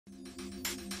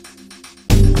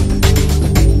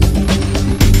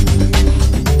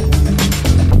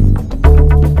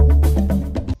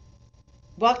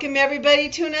Welcome, everybody,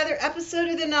 to another episode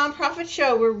of the Nonprofit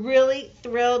Show. We're really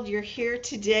thrilled you're here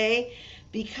today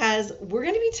because we're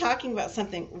going to be talking about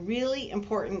something really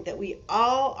important that we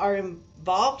all are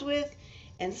involved with,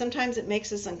 and sometimes it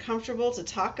makes us uncomfortable to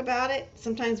talk about it.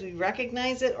 Sometimes we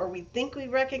recognize it or we think we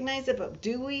recognize it, but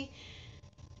do we?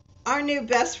 Our new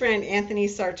best friend, Anthony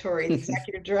Sartori, the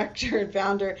executive director and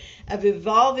founder of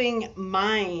Evolving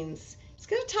Minds, is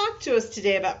going to talk to us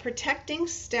today about protecting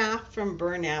staff from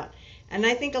burnout. And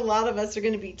I think a lot of us are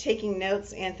going to be taking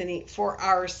notes, Anthony, for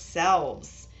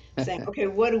ourselves, saying, okay,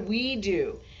 what do we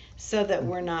do so that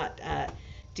we're not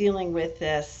dealing with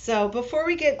this? So before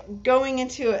we get going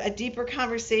into a deeper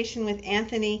conversation with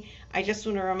Anthony, I just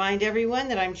want to remind everyone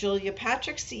that I'm Julia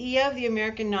Patrick, CEO of the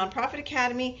American Nonprofit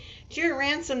Academy. Jarrett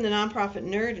Ransom, the nonprofit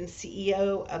nerd and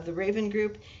CEO of the Raven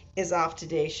Group, is off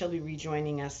today. She'll be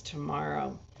rejoining us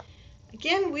tomorrow.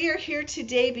 Again, we are here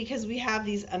today because we have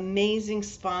these amazing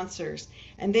sponsors,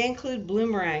 and they include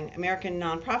Bloomerang, American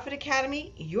Nonprofit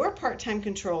Academy, Your Part-Time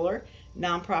Controller,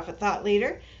 Nonprofit Thought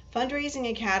Leader,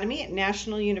 Fundraising Academy at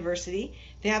National University.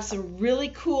 They have some really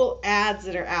cool ads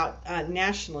that are out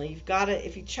nationally. You've got to,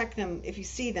 if you check them, if you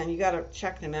see them, you got to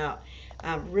check them out.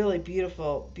 Really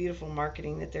beautiful, beautiful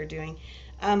marketing that they're doing.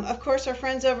 Of course, our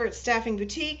friends over at Staffing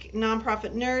Boutique,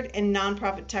 Nonprofit Nerd, and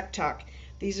Nonprofit Tech Talk.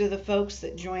 These are the folks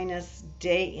that join us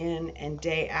day in and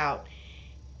day out.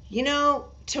 You know,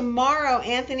 tomorrow,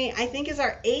 Anthony, I think is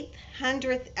our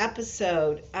 800th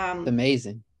episode.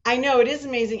 Amazing. I know it is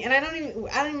amazing, and I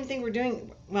don't even think we're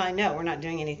doing. Well, I know we're not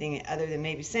doing anything other than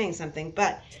maybe saying something,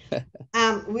 but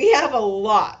we have a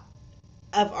lot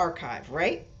of archive,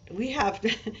 right? We have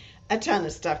a ton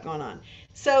of stuff going on.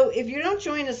 So if you don't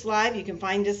join us live, you can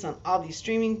find us on all these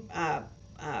streaming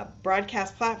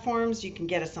broadcast platforms. You can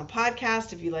get us on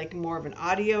podcast if you like more of an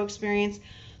audio experience.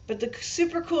 But the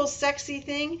super cool, sexy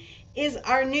thing is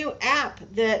our new app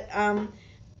that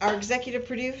our executive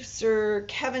producer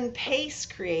Kevin Pace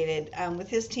created with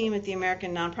his team at the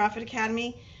American Nonprofit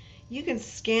Academy. You can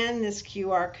scan this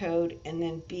QR code and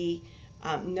then be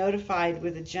notified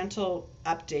with a gentle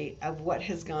update of what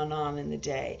has gone on in the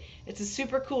day. It's a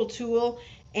super cool tool,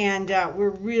 and we're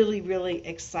really, really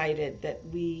excited that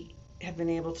we have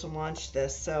been able to launch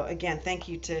this. So, again, thank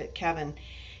you to Kevin.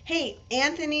 Hey,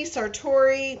 Anthony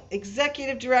Sartori,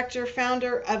 Executive Director,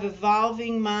 founder of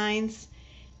Evolving Minds.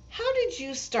 How did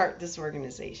you start this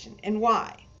organization and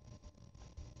why?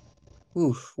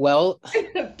 Oof. Well,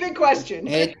 Big question.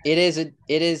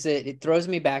 it throws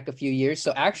me back a few years.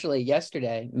 So actually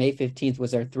yesterday, May 15th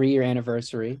was our 3-year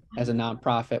anniversary as a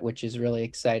nonprofit, which is really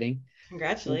exciting.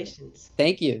 Congratulations.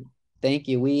 Thank you. Thank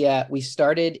you. We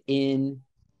started in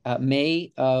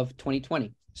May of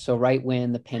 2020. So right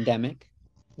when the pandemic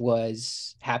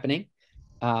was happening.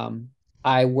 Um,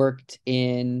 I worked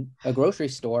in a grocery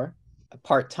store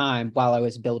part-time while I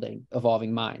was building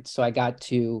Evolving Minds. So I got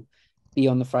to be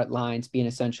on the front lines, be an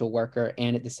essential worker,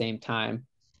 and at the same time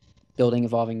building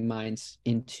Evolving Minds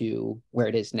into where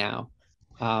it is now.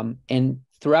 And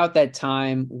throughout that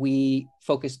time, we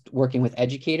focused working with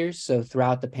educators. So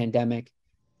throughout the pandemic,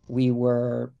 we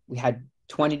had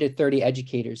 20 to 30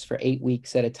 educators for 8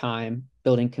 weeks at a time,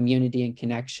 building community and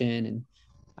connection.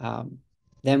 And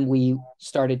then we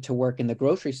started to work in the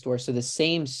grocery store. So the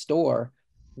same store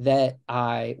that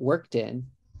I worked in,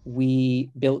 we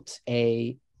built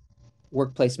a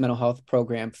workplace mental health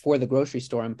program for the grocery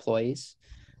store employees.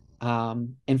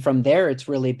 And from there, it's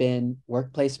really been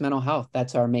workplace mental health.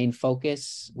 That's our main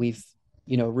focus. We've,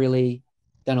 really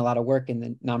done a lot of work in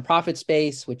the nonprofit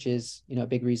space, which is, a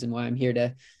big reason why I'm here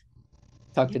to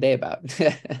talk today about.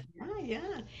 Yeah,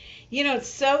 yeah. You know, it's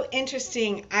so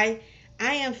interesting. I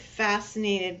am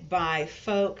fascinated by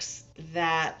folks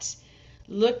that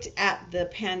looked at the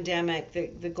pandemic,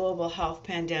 the global health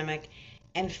pandemic,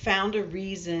 and found a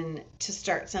reason to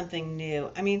start something new.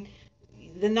 I mean,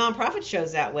 the nonprofit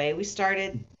shows that way. We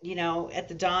started, at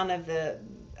the dawn of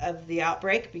the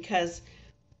outbreak because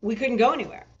we couldn't go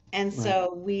anywhere, and Right.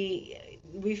 so we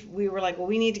were like, well,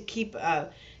 we need to keep our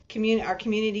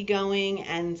community going,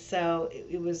 and so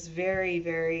it was very,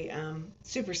 very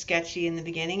super sketchy in the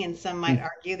beginning, and some might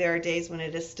argue there are days when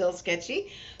it is still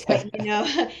sketchy, but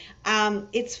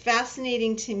it's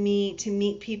fascinating to me to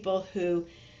meet people who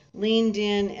leaned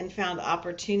in and found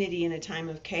opportunity in a time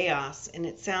of chaos, and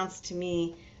it sounds to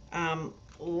me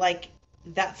like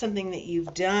that's something that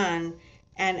you've done,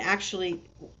 and actually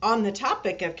on the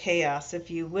topic of chaos,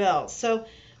 if you will. So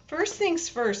first things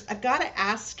first, I've got to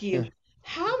ask you, Sure.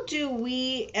 how do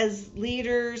we as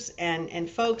leaders and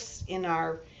folks in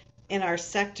our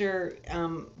sector,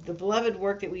 the beloved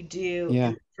work that we do Yeah.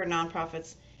 and for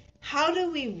nonprofits, How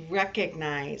do we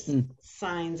recognize Mm,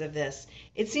 signs of this?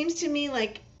 It seems to me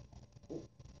like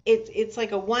it's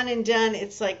like a one and done.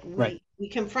 It's like right, we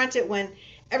confront it when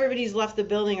everybody's left the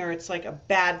building or it's like a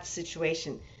bad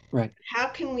situation. right. How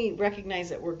can we recognize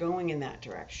that we're going in that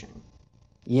direction?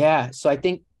 Yeah. So I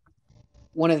think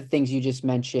one of the things you just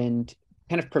mentioned,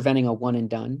 kind of preventing a one and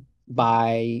done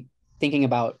by thinking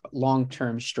about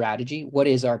long-term strategy. What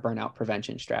is our burnout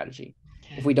prevention strategy?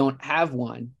 If Okay. we don't have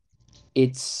one,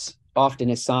 it's often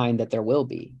a sign that there will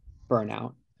be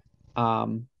burnout.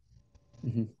 Um,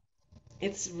 mhm.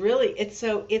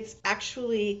 It's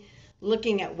actually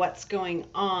looking at what's going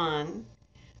on.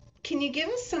 Can you give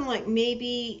us some, like,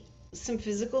 maybe some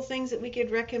physical things that we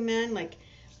could recommend? Like,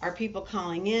 are people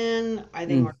calling in? Are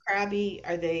they more Mm, crabby?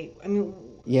 Are they, I mean,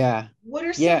 yeah, what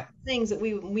are some yeah, things that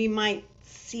we might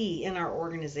see in our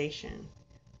organization?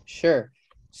 sure.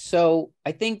 So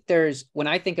I think when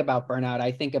I think about burnout,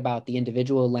 I think about the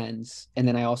individual lens, and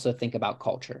then I also think about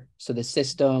culture. So the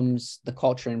systems, the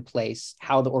culture in place,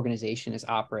 how the organization is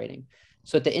operating.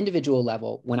 So at the individual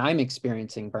level, when I'm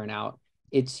experiencing burnout,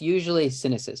 it's usually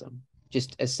cynicism,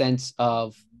 just a sense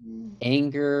of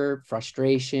anger,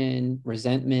 frustration,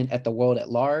 resentment at the world at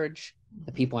large,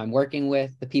 the Mhm. people I'm working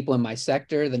with, the people in my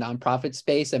sector, the nonprofit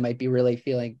space. I might be really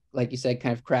feeling, like you said,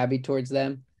 kind of crabby towards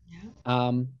them, Yeah.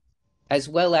 um, as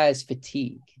well as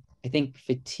fatigue. I think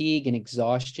fatigue and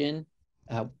exhaustion,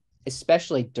 uh,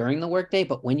 especially during the workday,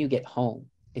 but when you get home,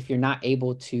 if you're not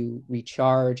able to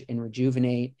recharge and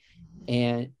rejuvenate,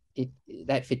 and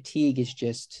that fatigue is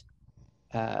just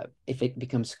if it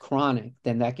becomes chronic,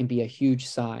 then that can be a huge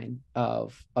sign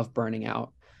of burning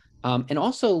out. And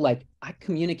also, like, I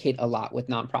communicate a lot with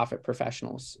nonprofit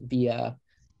professionals via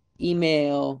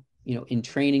email, in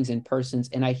trainings in persons,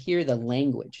 and I hear the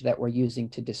language that we're using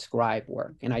to describe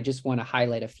work. And I just want to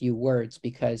highlight a few words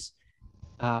because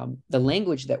the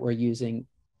language that we're using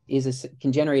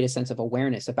can generate a sense of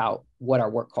awareness about what our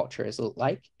work culture is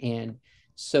like. And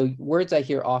so words I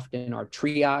hear often are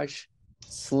triage,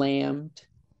 slammed,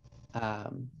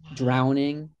 Wow.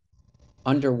 drowning,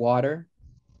 underwater.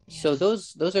 So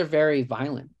Yes. those are very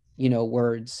violent,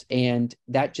 words, and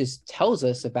that just tells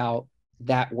us about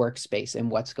that workspace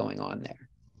and what's going on there.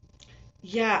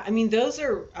 Yeah, I mean, those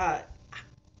are,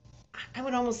 I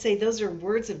would almost say those are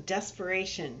words of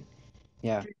desperation.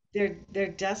 Yeah. They're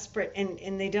desperate,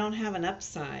 and they don't have an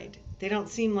upside. They don't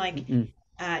seem like Mm-mm.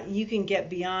 you can get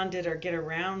beyond it or get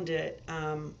around it.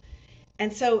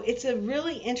 And so it's a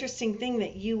really interesting thing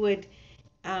that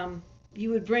um, you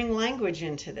would bring language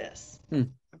into this. Mm.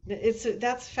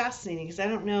 That's fascinating because I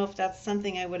don't know if that's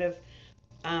something I would have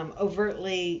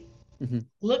overtly Mm-hmm.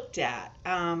 looked at.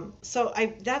 So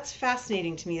I that's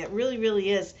fascinating to me. That really,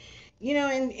 really is.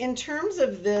 In terms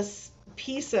of this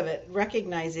piece of it,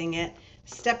 recognizing it,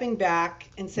 stepping back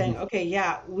and saying, Mm-hmm. okay,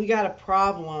 yeah, we got a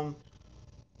problem.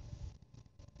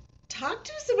 Talk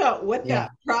to us about what Yeah.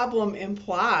 that problem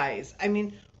implies. I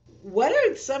mean, what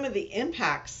are some of the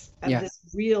impacts of Yeah. this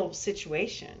real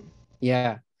situation?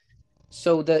 Yeah.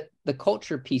 So the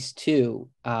culture piece too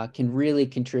can really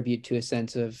contribute to a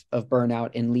sense of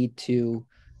burnout and lead to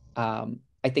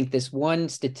I think this one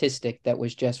statistic that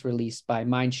was just released by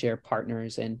Mindshare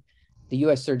Partners, and the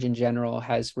U.S. Surgeon General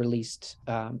has released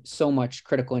so much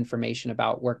critical information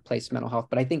about workplace mental health.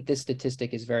 But I think this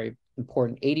statistic is very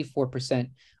important. 84%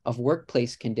 of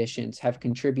workplace conditions have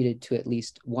contributed to at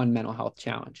least one mental health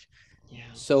challenge. Yeah.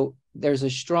 So there's a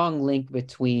strong link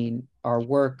between our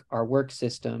work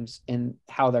systems, and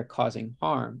how they're causing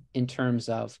harm in terms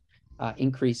of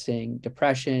increasing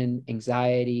depression,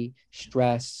 anxiety,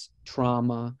 stress,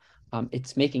 trauma.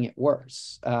 It's making it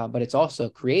worse, but it's also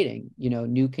creating,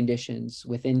 new conditions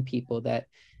within people that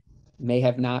may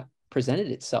have not presented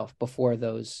itself before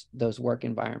those work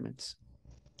environments.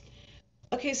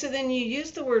 Okay, so then you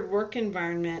use the word work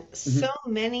environment. So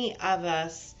Mm-hmm. many of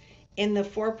us in the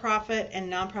for-profit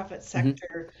and nonprofit Mm-hmm.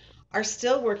 sector are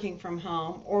still working from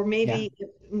home, or Yeah.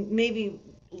 maybe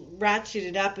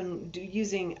ratcheted up and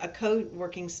using a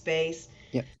co-working space.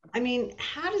 Yep. I mean,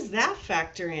 how does that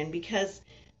factor in? Because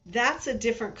that's a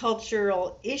different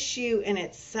cultural issue in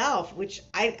itself, which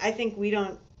I think we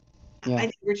don't, I Yeah.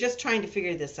 think we're just trying to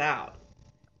figure this out.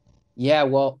 Yeah,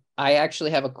 well, I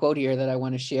actually have a quote here that I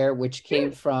want to share, which came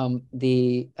Sure. from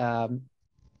the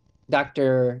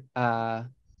Dr.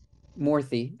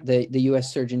 Morthy, the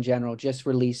U.S. Surgeon General, just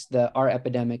released the Our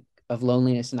Epidemic of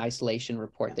Loneliness and Isolation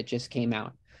report that just came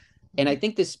out. And I Mhm.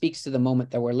 think this speaks to the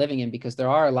moment that we're living in, because there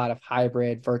are a lot of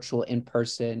hybrid, virtual, in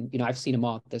person, I've seen them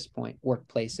all at this point,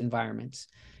 workplace environments.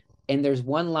 And there's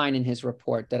one line in his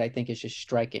report that I think is just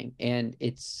striking, and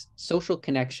it's social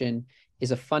connection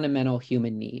is a fundamental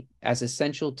human need, as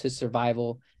essential to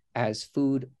survival as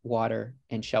food, water,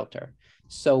 and shelter.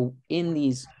 So in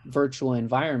these virtual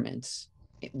environments,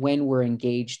 when we're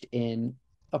engaged in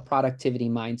a productivity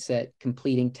mindset,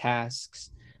 completing tasks,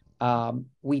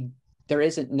 we there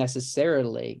isn't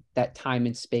necessarily that time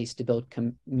and space to build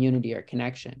community or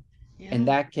connection. And Yeah.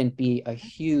 that can be a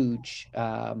huge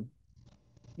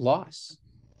loss.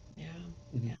 Yeah.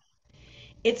 Mm-hmm. Yeah.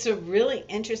 It's a really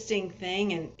interesting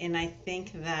thing, and I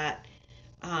think that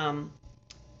um,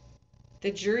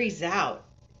 the jury's out.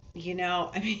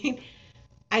 I mean,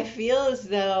 I feel as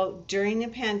though during the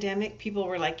pandemic, people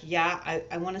were like, yeah,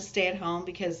 I want to stay at home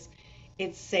because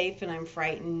it's safe and I'm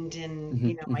frightened and,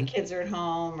 Mm-hmm. my Mm-hmm. kids are at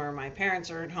home or my parents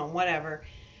are at home, whatever.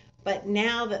 But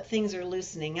now that things are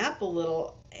loosening up a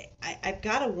little, I've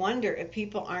got to wonder if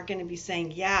people aren't going to be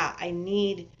saying, yeah, I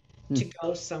need to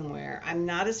go somewhere. I'm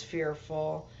not as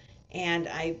fearful. And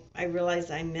I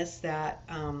realize I miss that.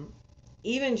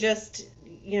 Even just,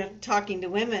 talking to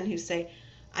women who say,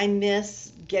 I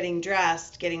miss getting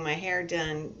dressed, getting my hair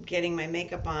done, getting my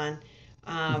makeup on,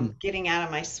 Mm-hmm. getting out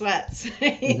of my sweats,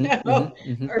 Mm-hmm.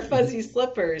 Mm-hmm. Mm-hmm. or Mm-hmm. fuzzy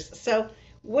slippers. So,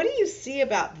 what do you see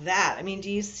about that? I mean,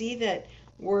 do you see that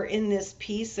we're in this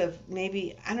piece of,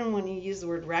 maybe, I don't want to use the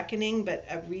word reckoning, but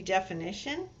a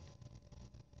redefinition?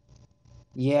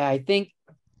 Yeah, I think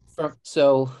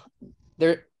so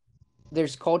there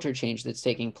there's culture change that's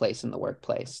taking place in the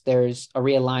workplace. There's a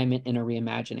realignment and a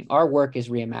reimagining. Our work is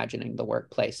reimagining the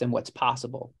workplace and what's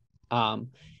possible.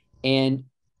 And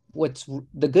what's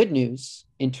the good news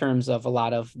in terms of a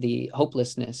lot of the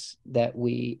hopelessness that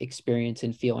we experience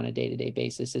and feel on a day-to-day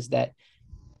basis is that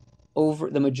over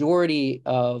the majority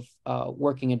of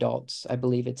working adults, I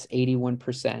believe it's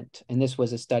 81%, and this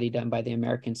was a study done by the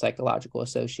American Psychological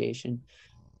Association,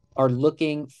 are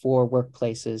looking for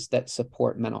workplaces that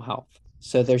support mental health.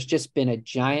 So there's just been a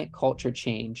giant culture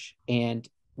change, and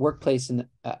workplace and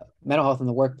mental health in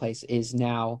the workplace is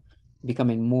now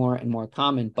becoming more and more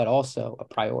common, but also a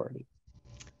priority.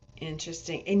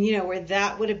 Interesting. And where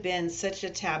that would have been such a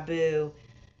taboo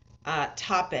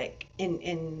topic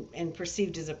and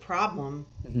perceived as a problem,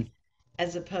 Mm-hmm.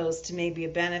 as opposed to maybe a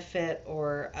benefit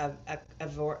or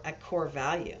a core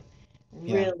value.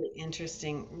 Yeah. Really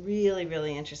interesting. Really,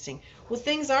 really interesting. Well,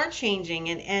 things are changing,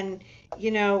 and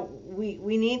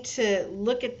we need to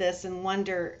look at this and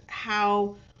wonder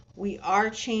how we are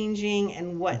changing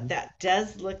and what Mm-hmm. that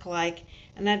does look like.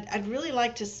 And I'd really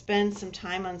like to spend some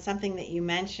time on something that you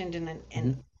mentioned,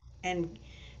 Mm-hmm. and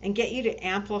and get you to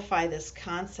amplify this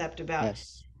concept about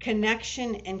Yes.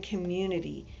 connection and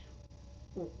community.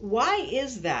 Why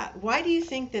is that? Why do you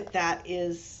think that that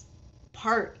is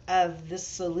part of the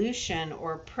solution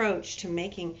or approach to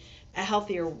making a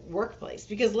healthier workplace?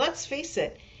 Because let's face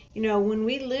it, when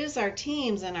we lose our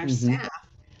teams and our Mm-hmm. staff,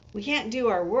 we can't do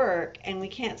our work and we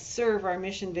can't serve our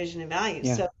mission, vision, and values.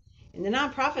 Yeah. So in the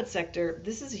nonprofit sector,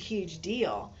 this is a huge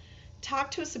deal.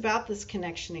 Talk to us about this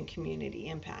connection and community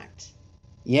impact.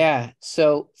 Yeah.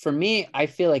 So for me, I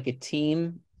feel like a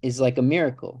team is like a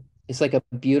miracle. It's like a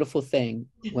beautiful thing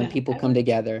when people I come like that.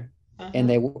 together and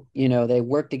Uh-huh. they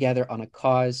work together on a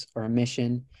cause or a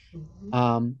mission. Hmm.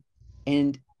 Um,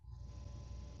 and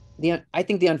I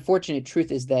think the unfortunate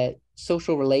truth is that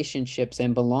social relationships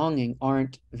and belonging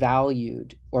aren't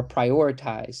valued or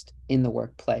prioritized in the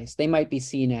workplace. They might be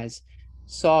seen as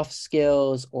soft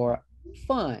skills or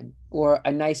fun or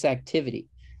a nice activity,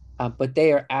 but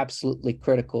they are absolutely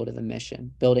critical to the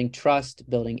mission. Building trust,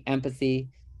 building empathy,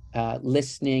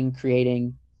 listening,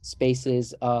 creating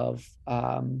spaces of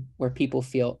where people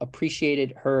feel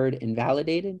appreciated, heard, and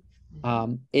validated.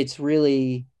 Hmm. It's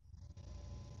really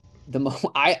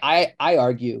I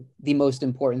argue the most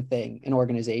important thing an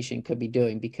organization could be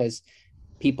doing, because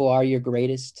people are your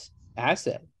greatest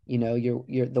asset.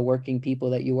 You're the working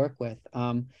people that you work with.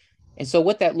 And so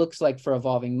what that looks like for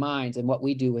Evolving Minds and what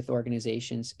we do with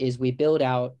organizations is we build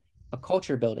out a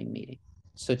culture building meeting.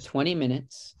 So 20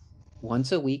 minutes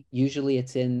once a week. Usually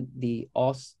it's in the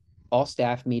all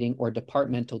staff meeting or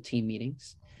departmental team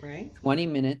meetings. Right? 20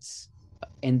 minutes,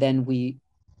 and then we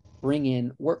bring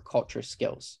in work culture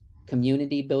skills,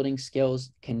 community building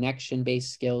skills, connection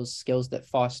based skills, skills that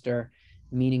foster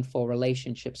meaningful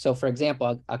relationships. So, for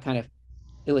example, I'll kind of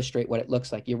illustrate what it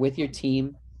looks like. You're with your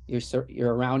team,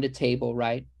 you're around a table,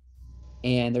 right?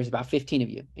 And there's about 15 of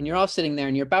you, and you're all sitting there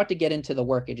and you're about to get into the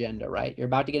work agenda, right? You're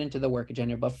about to get into the work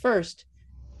agenda. But first,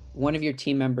 one of your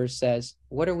team members says,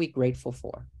 what are we grateful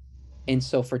for? And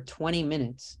so for 20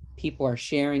 minutes, people are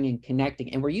sharing and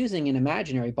connecting. And we're using an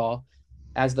imaginary ball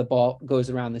as the ball goes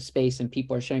around the space, and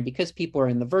people are sharing because people are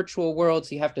in the virtual world.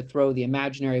 So you have to throw the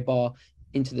imaginary ball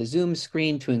into the Zoom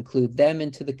screen to include them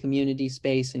into the community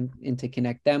space and to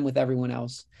connect them with everyone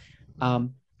else.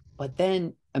 But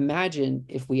then imagine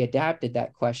if we adapted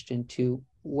that question to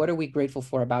what are we grateful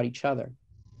for about each other?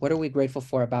 What are we grateful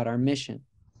for about our mission?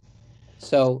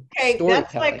 So Okay,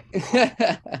 that's storytelling.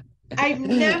 like, I've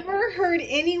never heard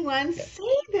anyone Yeah. say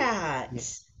Yeah.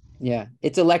 that. Yeah.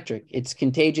 It's electric. It's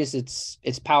contagious.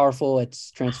 It's powerful.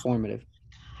 It's transformative.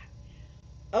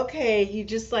 Okay, you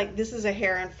just like, this is a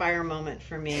hair on fire moment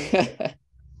for me.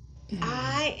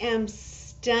 I am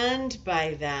stunned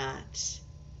by that.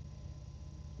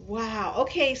 Wow.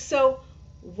 Okay, so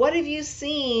what have you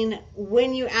seen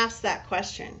when you ask that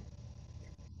question?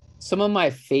 Some of my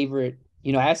favorite, I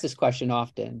ask this question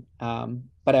often,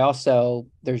 but I also,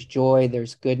 there's joy,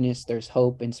 there's goodness, there's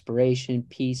hope, inspiration,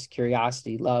 peace,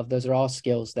 curiosity, love. Those are all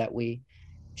skills that we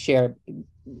share.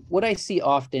 What I see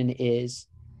often is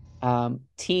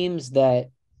teams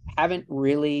that haven't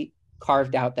really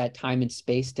carved out that time and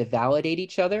space to validate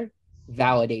each other.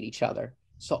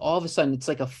 So all of a sudden, it's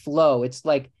like a flow. It's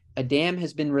like a dam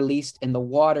has been released and the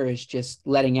water is just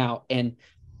letting out. And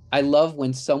I love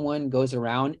when someone goes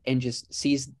around and just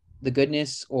sees the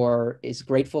goodness or is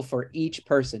grateful for each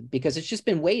person because it's just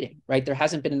been waiting, right? There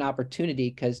hasn't been an opportunity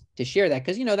because to share that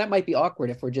because that might be awkward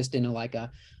if we're just in a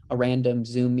random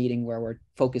Zoom meeting where we're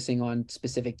focusing on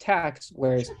specific tasks,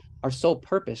 whereas our sole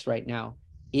purpose right now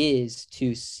is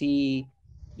to see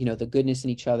the goodness in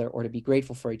each other or to be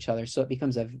grateful for each other. So it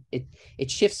becomes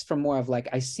it shifts from more of like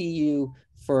I see you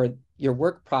for your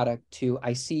work product to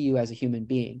I see you as a human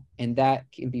being, and that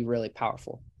can be really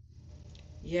powerful.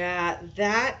 Yeah,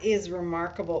 that is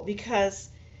remarkable because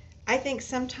I think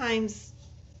sometimes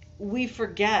we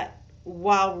forget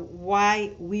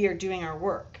why we are doing our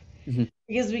work Mm-hmm.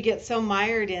 because we get so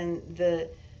mired in the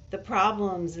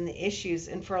problems and the issues,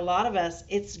 and for a lot of us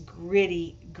it's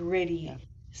gritty Yeah.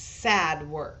 sad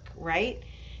work, right?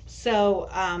 So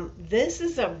this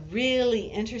is a really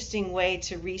interesting way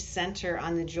to recenter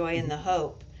on the joy and Mm-hmm. the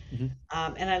hope.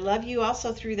 Mm-hmm. And I love you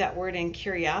also threw that word in,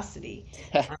 curiosity,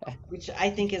 which I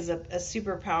think is a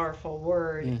super powerful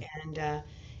word, Yeah. and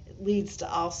it leads to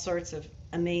all sorts of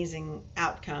amazing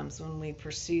outcomes when we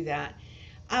pursue that.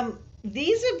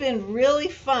 These have been really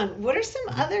fun. What are some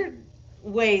Mm-hmm. other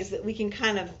ways that we can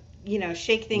kind of,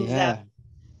 shake things up?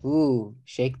 Yeah. Ooh,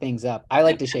 shake things up. I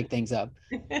like to shake things up.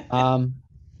 Um,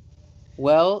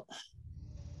 well,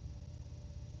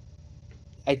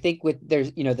 I think with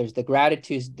there's the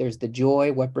gratitude, there's the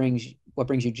joy, what brings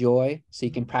you joy, so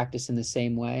you can practice in the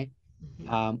same way.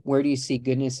 Mhm. Where do you see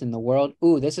goodness in the world?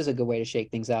 Ooh, this is a good way to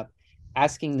shake things up.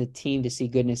 Asking the team to see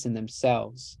goodness in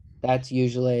themselves. That's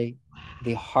usually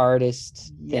the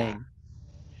hardest Yeah.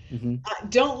 thing. Hmm.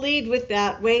 Don't lead with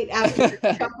that. Wait after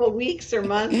a couple weeks or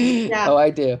months. Yeah. Oh, I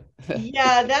do.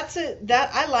 Yeah, that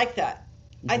I like that.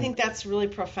 I Hmm. think that's really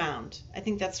profound. I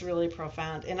think that's really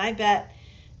profound. And I bet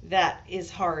that is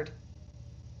hard.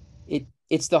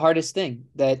 It's the hardest thing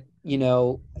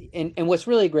and what's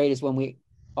really great is when we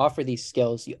offer these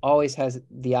skills, you always has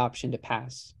the option to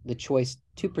pass, the choice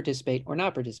to participate or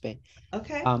not participate.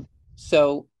 Okay. Um,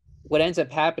 so what ends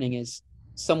up happening is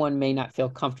someone may not feel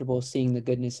comfortable seeing the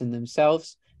goodness in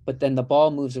themselves, but then the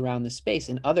ball moves around the space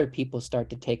and other people start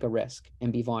to take a risk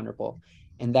and be vulnerable.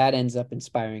 And that ends up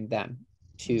inspiring them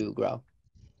to grow.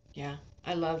 Yeah,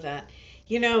 I love that.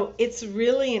 It's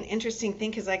really an interesting thing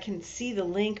because I can see the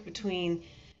link between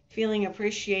feeling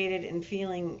appreciated and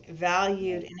feeling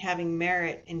valued and having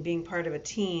merit in being part of a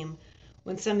team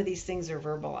when some of these things are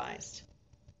verbalized.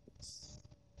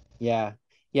 Yeah.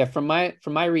 Yeah, from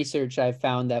my research, I've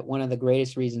found that one of the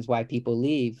greatest reasons why people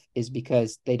leave is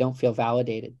because they don't feel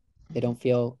validated. They Mhm. don't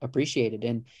feel appreciated.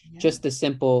 And Yeah. just the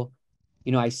simple,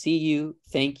 I see you,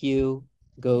 thank you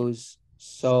goes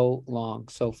so long,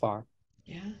 so far.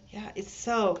 Yeah, yeah, it's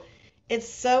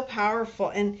so powerful.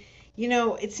 And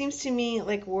it seems to me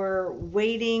like we're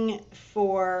waiting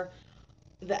for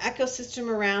the ecosystem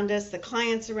around us, the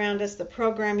clients around us, the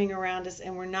programming around us,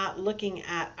 and we're not looking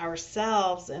at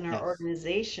ourselves and our Yes.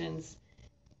 organizations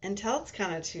until it's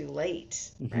kind of too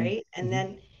late, Hmm. right? And Hmm.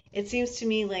 then it seems to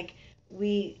me like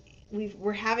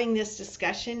we're having this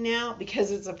discussion now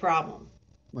because it's a problem,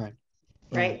 Right.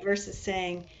 Yeah. right? Versus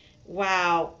saying,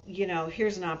 wow,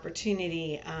 here's an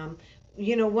opportunity.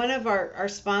 One of our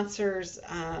sponsors,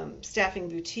 Staffing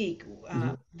Boutique,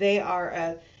 Hmm. they are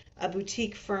a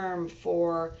boutique firm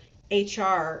for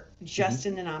HR Hmm. just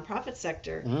in the nonprofit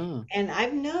sector. Oh, And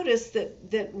I've noticed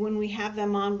that when we have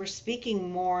them on, we're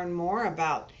speaking more and more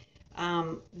about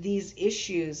these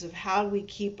issues of how do we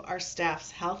keep our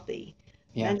staffs healthy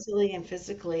yeah. mentally and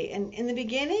physically. And in the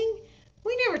beginning,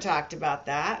 we never talked about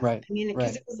that. Right. I mean,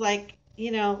 because Right. it was like,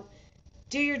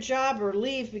 do your job or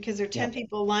leave because there are Yeah. 10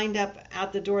 people lined up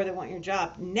out the door that want your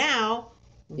job. Now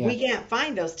Yeah. we can't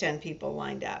find those 10 people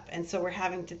lined up. And so we're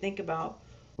having to think about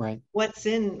Right. what's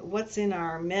in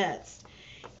our midst.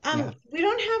 Yeah. We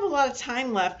don't have a lot of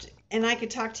time left, and I could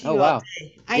talk to Oh, you all wow.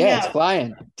 day. I Yeah, it's know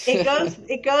flying.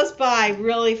 it goes by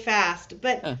really fast,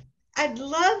 but Huh. I'd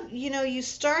love, you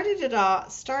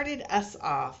started us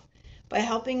off by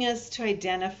helping us to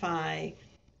identify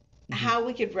Mhm. how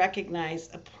we could recognize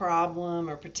a problem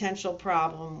or potential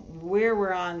problem where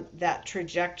we're on that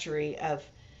trajectory of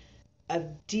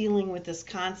dealing with this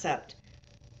concept.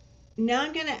 Now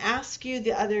I'm going to ask you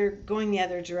going the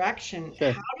other direction.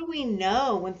 Sure. How do we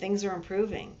know when things are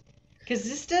improving? Because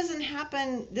this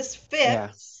Yeah.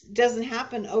 fix doesn't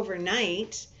happen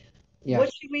overnight. Yeah.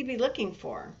 What should we be looking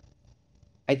for?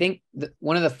 I think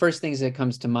one of the first things that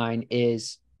comes to mind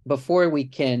is before we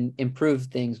can improve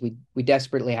things, we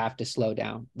desperately have to slow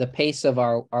down the pace of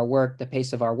our work, the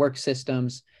pace of our work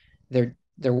systems. They're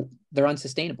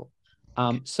unsustainable.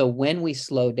 So when we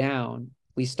slow down,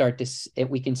 we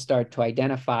can start to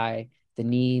identify the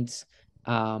needs,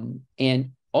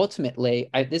 and ultimately,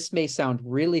 this may sound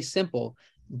really simple,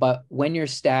 but when your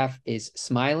staff is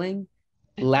smiling,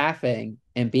 laughing,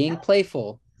 and being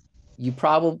playful,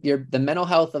 the mental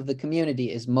health of the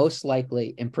community is most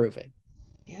likely improving,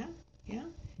 Yeah, yeah,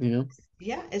 you know.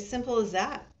 yeah. As simple as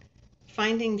that.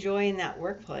 Finding joy in that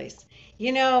workplace.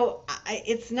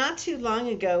 It's not too long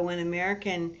ago when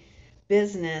American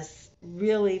business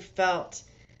really felt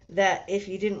that if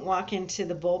you didn't walk into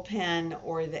the bullpen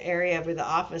or the area where the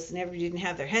office and everybody didn't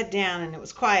have their head down and it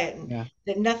was quiet and Yeah.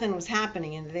 that nothing was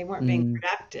happening and they weren't being Mm,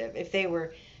 productive, if they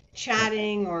were yep.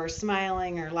 chatting or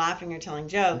smiling or laughing or telling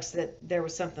Yep. jokes, that there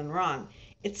was something wrong.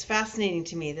 It's fascinating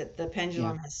to me that the Yeah.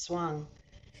 pendulum has swung,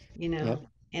 you know,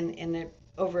 Yep.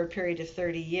 over a period of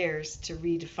 30 years to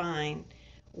redefine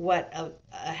what a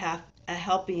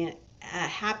happy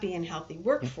and healthy Yep.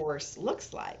 workforce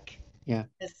looks like. Yeah.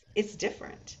 It's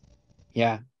different.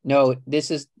 Yeah. No,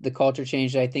 this is the culture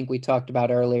change that I think we talked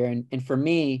about earlier. And for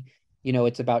me,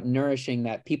 it's about nourishing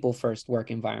that people first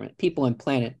work environment, people and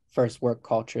planet first work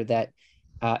culture that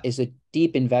is a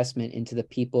deep investment into the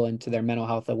people, into their mental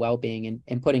health and well-being,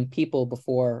 and putting people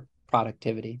before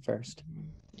productivity first.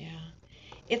 Yeah.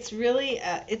 It's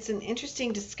an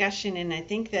interesting discussion, and I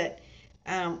think that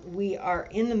we are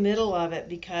in the middle of it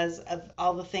because of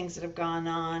all the things that have gone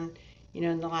on,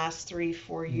 in the last 3,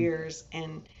 4 years.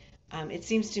 And it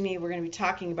seems to me we're going to be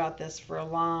talking about this for a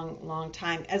long, long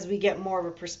time as we get more of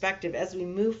a perspective, as we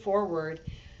move forward.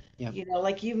 Yeah.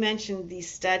 Like you mentioned,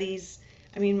 these studies.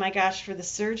 I mean, my gosh, for the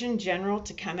Surgeon General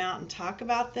to come out and talk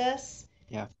about this,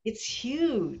 Yeah. it's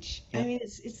huge. I Yeah. mean,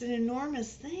 it's an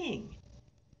enormous thing.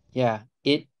 Yeah,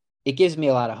 it gives me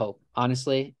a lot of hope,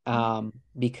 honestly,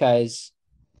 because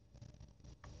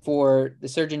for the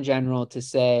Surgeon General to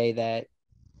say that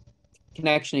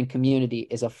connection and community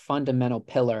is a fundamental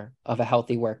pillar of a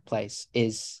healthy workplace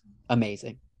is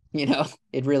amazing.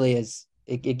 It really is.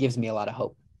 It gives me a lot of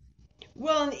hope.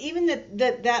 Well, and even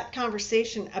that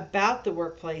conversation about the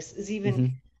workplace is even Hmm.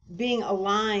 being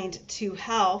aligned to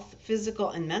health, physical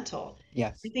and mental, I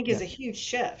Yes. think is a Yep. huge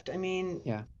shift. I mean,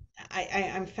 Yeah.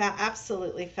 I'm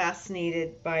absolutely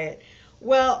fascinated by it.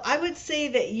 Well, I would say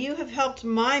that you have helped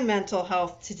my mental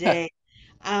health today.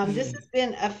 This has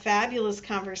been a fabulous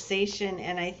conversation,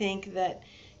 and I think that,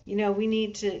 we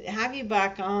need to have you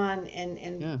back on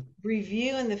and Yeah.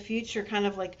 review in the future kind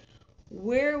of like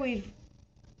where we're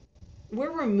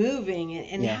moving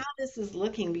and Yeah. how this is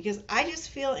looking, because I just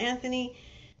feel, Anthony,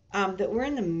 that we're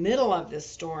in the middle of this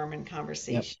storm in Yep.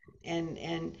 conversation.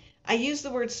 And I use the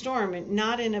word storm and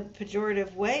not in a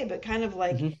pejorative way, but kind of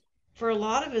like Hmm. for a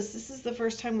lot of us, this is the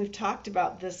first time we've talked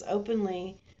about this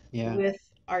openly Yeah. with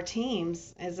our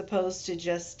teams, as opposed to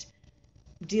just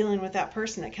dealing with that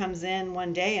person that comes in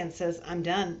one day and says, I'm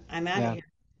done, I'm out of Yeah. here.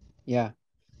 Yeah.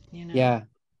 You know, Yeah.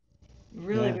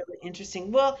 Really, Yeah. really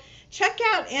interesting. Well, check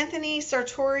out Anthony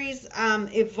Sartori's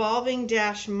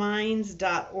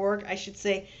evolving-minds.org. I should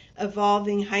say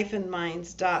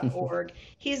evolving-minds.org.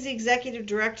 He's the executive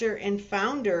director and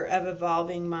founder of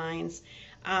Evolving Minds.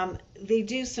 They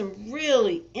do some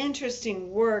really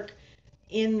interesting work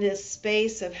in this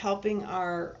space of helping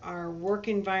our work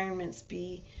environments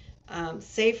be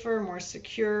safer, more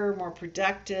secure, more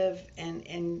productive,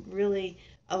 and really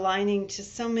aligning to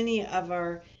so many of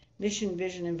our mission,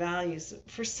 vision, and values.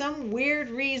 For some weird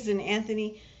reason,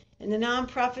 Anthony, in the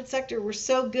nonprofit sector, we're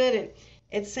so good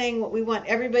at saying what we want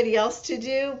everybody else to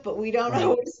do, but we don't Right.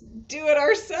 always do it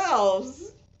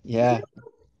ourselves. Yeah.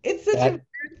 It's such a That.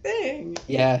 weird thing.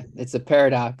 Yeah. It's a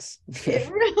paradox. It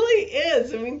really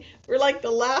is. I mean, we're like the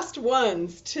last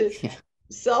ones to Yeah.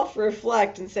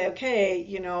 self-reflect and say, okay,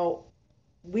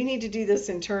 we need to do this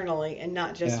internally and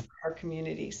not just Yeah. for our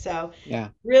community. So Yeah.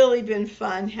 really been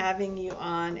fun having you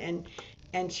on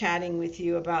and chatting with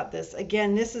you about this.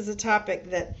 Again, this is a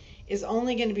topic that is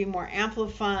only going to be more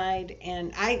amplified,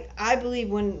 and I believe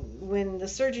when the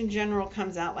Surgeon General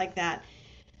comes out like that,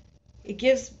 it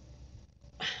gives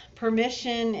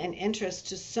permission and interest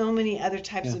to so many other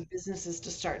types Yeah. of businesses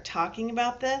to start talking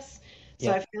about this.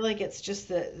 So I Yep. feel like it's just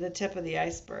the tip of the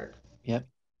iceberg. Yep.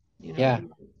 I Yeah.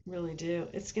 really do.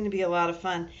 It's going to be a lot of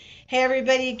fun. Hey,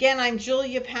 everybody, again, I'm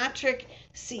Julia Patrick,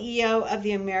 CEO of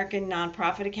the American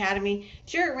Nonprofit Academy.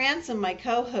 Jarrett Ransom, my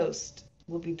co host,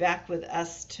 will be back with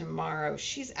us tomorrow.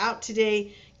 She's out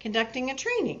today conducting a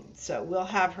training, so we'll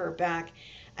have her back.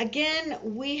 Again,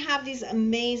 we have these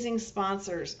amazing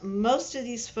sponsors. Most of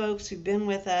these folks who've been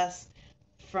with us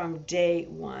from day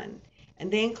one. And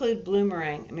they include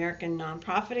Bloomerang, American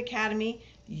Nonprofit Academy,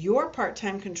 Your Part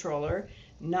Time Controller,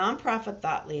 Nonprofit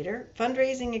Thought Leader,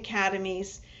 Fundraising Academy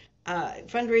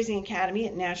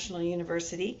at National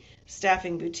University,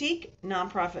 Staffing Boutique,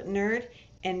 Nonprofit Nerd,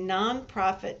 and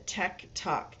Nonprofit Tech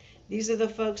Talk. These are the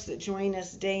folks that join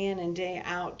us day in and day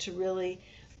out to really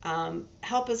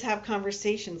help us have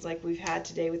conversations like we've had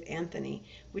today with Anthony,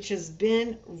 which has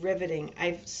been riveting.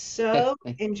 I've so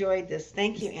enjoyed this.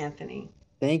 Thank you, Anthony.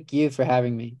 Thank you for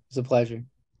having me. It's a pleasure.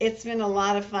 It's been a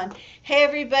lot of fun. Hey,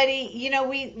 everybody,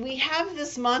 we have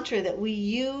this mantra that we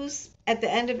use at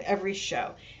the end of every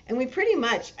show. And we pretty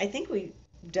much, I think we've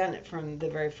done it from the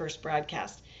very first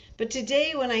broadcast. But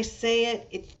today, when I say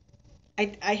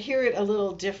I hear it a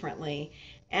little differently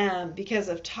because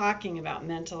of talking about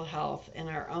mental health and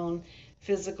our own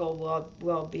physical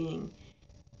well being.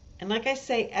 And like I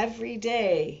say every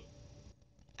day,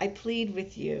 I plead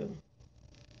with you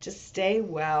to stay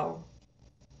well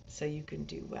so you can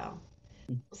do well.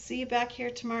 We'll see you back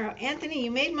here tomorrow. Anthony,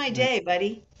 you made my All right. day,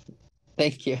 buddy.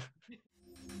 Thank you.